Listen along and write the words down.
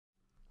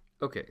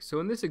Okay, so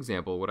in this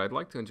example, what I'd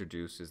like to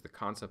introduce is the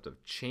concept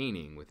of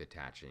chaining with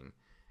attaching,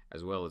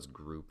 as well as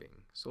grouping.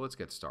 So let's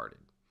get started.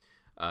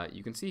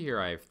 You can see here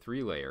I have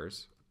 3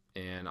 layers,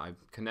 and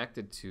I've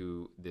connected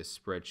to this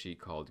spreadsheet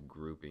called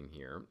grouping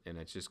here, and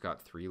it's just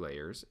got 3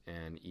 layers,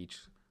 and each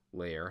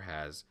layer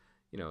has,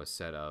 a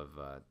set of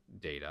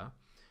data.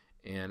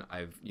 And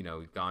I've,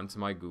 gone to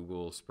my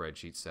Google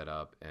spreadsheet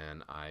setup,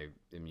 and I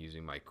am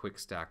using my quick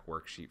stack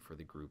worksheet for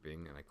the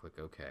grouping, and I click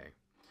OK.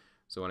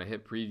 So when I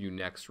hit preview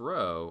next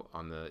row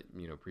on the,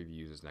 preview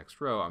uses next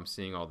row, I'm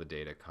seeing all the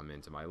data come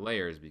into my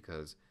layers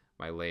because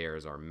my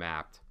layers are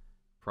mapped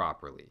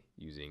properly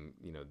using,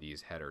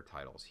 these header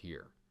titles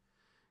here.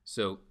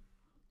 So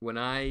when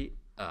I,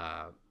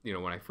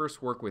 when I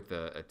first work with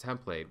a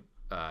template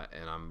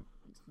and I'm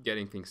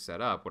getting things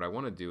set up, what I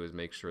want to do is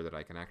make sure that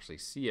I can actually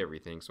see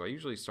everything. So I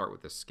usually start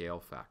with the scale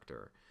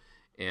factor.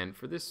 And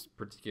for this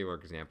particular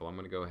example, I'm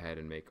going to go ahead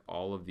and make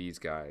all of these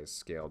guys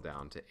scale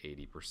down to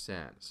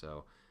 80%.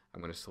 So I'm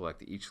going to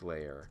select each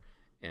layer,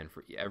 and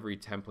for every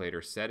template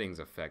or settings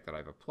effect that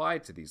I've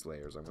applied to these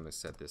layers, I'm going to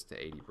set this to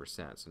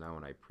 80%. So now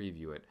when I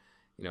preview it,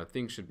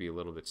 things should be a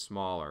little bit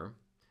smaller,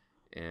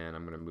 and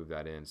I'm going to move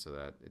that in so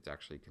that it's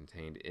actually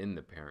contained in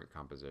the parent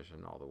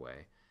composition all the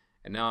way.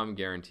 And now I'm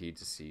guaranteed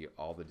to see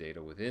all the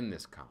data within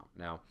this comp.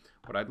 Now,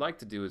 what I'd like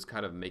to do is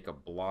kind of make a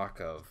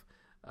block of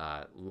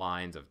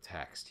lines of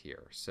text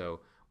here. So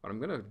what I'm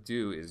going to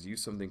do is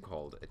use something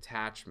called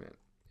attachment.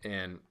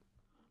 And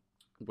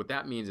what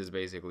that means is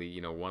basically,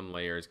 one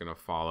layer is going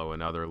to follow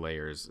another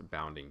layer's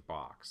bounding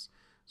box.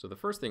 So the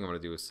first thing I'm going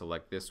to do is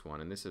select this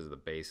one, and this is the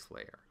base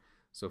layer.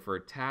 So for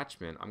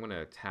attachment, I'm going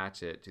to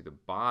attach it to the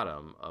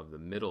bottom of the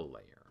middle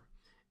layer.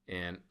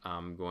 And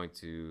I'm going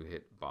to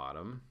hit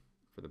bottom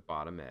for the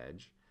bottom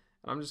edge.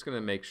 And I'm just going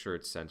to make sure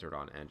it's centered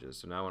on edges.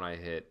 So now when I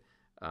hit,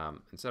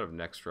 instead of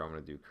next row, I'm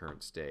going to do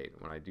current state.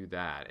 When I do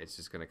that, it's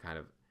just going to kind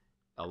of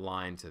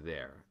align to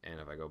there.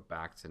 And if I go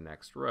back to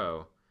next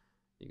row,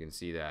 you can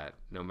see that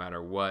no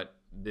matter what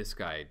this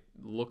guy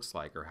looks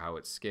like or how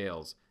it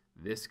scales,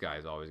 this guy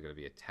is always going to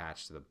be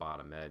attached to the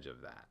bottom edge of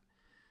that.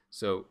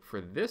 So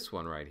for this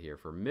one right here,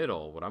 for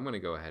middle, what I'm going to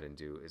go ahead and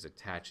do is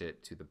attach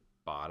it to the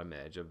bottom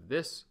edge of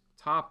this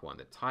top one,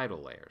 the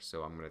title layer.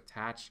 So I'm going to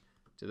attach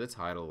to the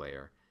title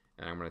layer,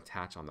 and I'm going to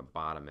attach on the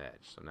bottom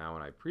edge. So now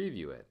when I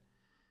preview it,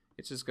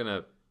 it's just going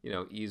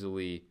to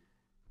easily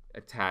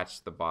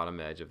attach the bottom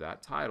edge of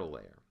that title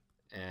layer.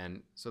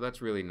 And so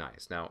that's really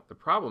nice. Now the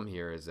problem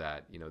here is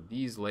that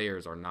these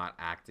layers are not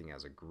acting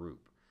as a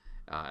group.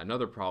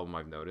 Another problem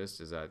I've noticed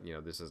is that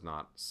this is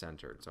not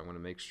centered. So I'm going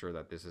to make sure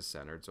that this is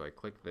centered. So I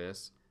click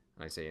this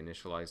and I say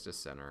initialize to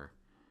center.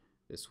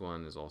 This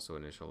one is also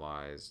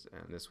initialized,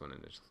 and this one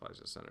initialized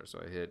to center. So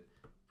I hit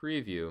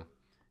preview,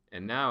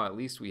 and now at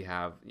least we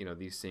have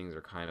these things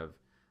are kind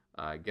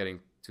of getting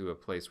to a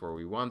place where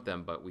we want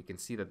them, but we can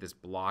see that this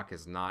block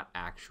is not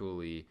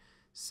actually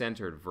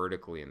centered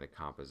vertically in the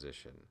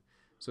composition.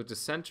 So to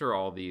center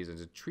all these and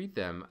to treat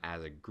them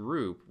as a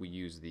group, we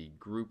use the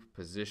group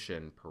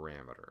position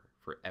parameter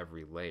for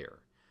every layer.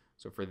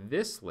 So for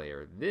this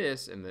layer,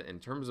 in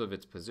terms of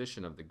its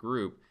position of the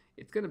group,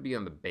 it's going to be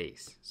on the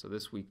base. So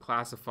we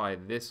classify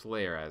this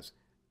layer as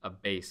a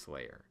base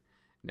layer.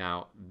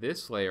 Now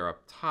this layer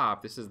up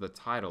top, this is the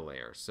title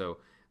layer. So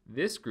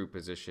this group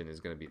position is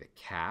going to be the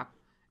cap.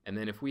 And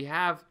then if we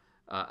have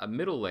a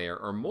middle layer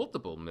or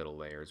multiple middle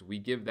layers, we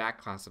give that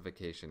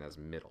classification as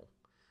middle.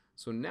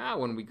 So now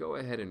when we go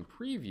ahead and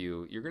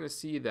preview, you're going to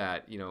see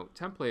that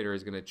Templater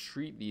is going to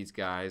treat these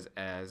guys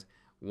as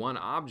one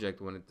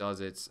object when it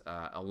does its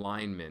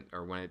alignment,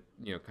 or when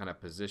it kind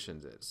of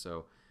positions it.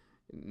 So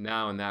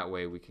now in that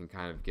way we can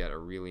kind of get a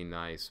really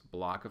nice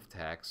block of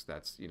text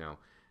that's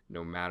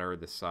no matter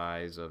the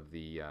size of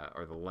the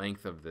or the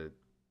length of the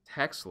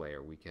text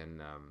layer, we can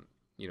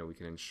we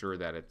can ensure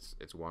that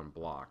it's one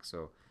block.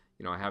 So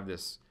I have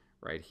this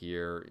right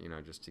here,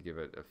 just to give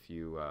it a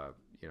few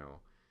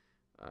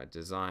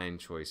design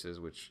choices,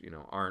 which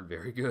aren't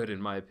very good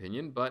in my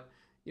opinion, but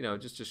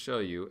just to show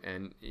you.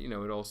 And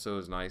it also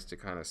is nice to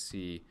kind of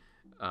see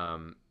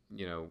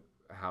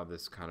how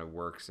this kind of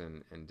works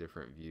in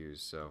different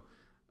views. So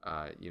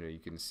you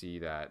can see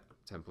that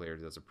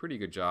Templater does a pretty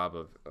good job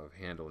of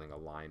handling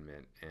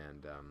alignment.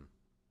 And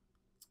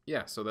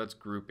yeah, so that's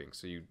grouping.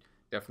 So you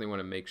definitely want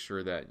to make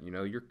sure that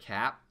your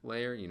cap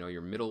layer,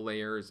 your middle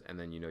layers, and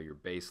then your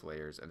base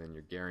layers, and then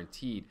you're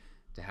guaranteed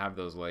to have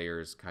those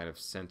layers kind of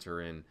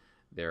center in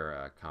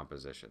their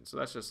composition. So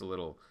that's just a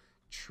little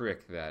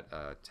trick that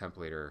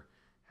Templater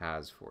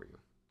has for you.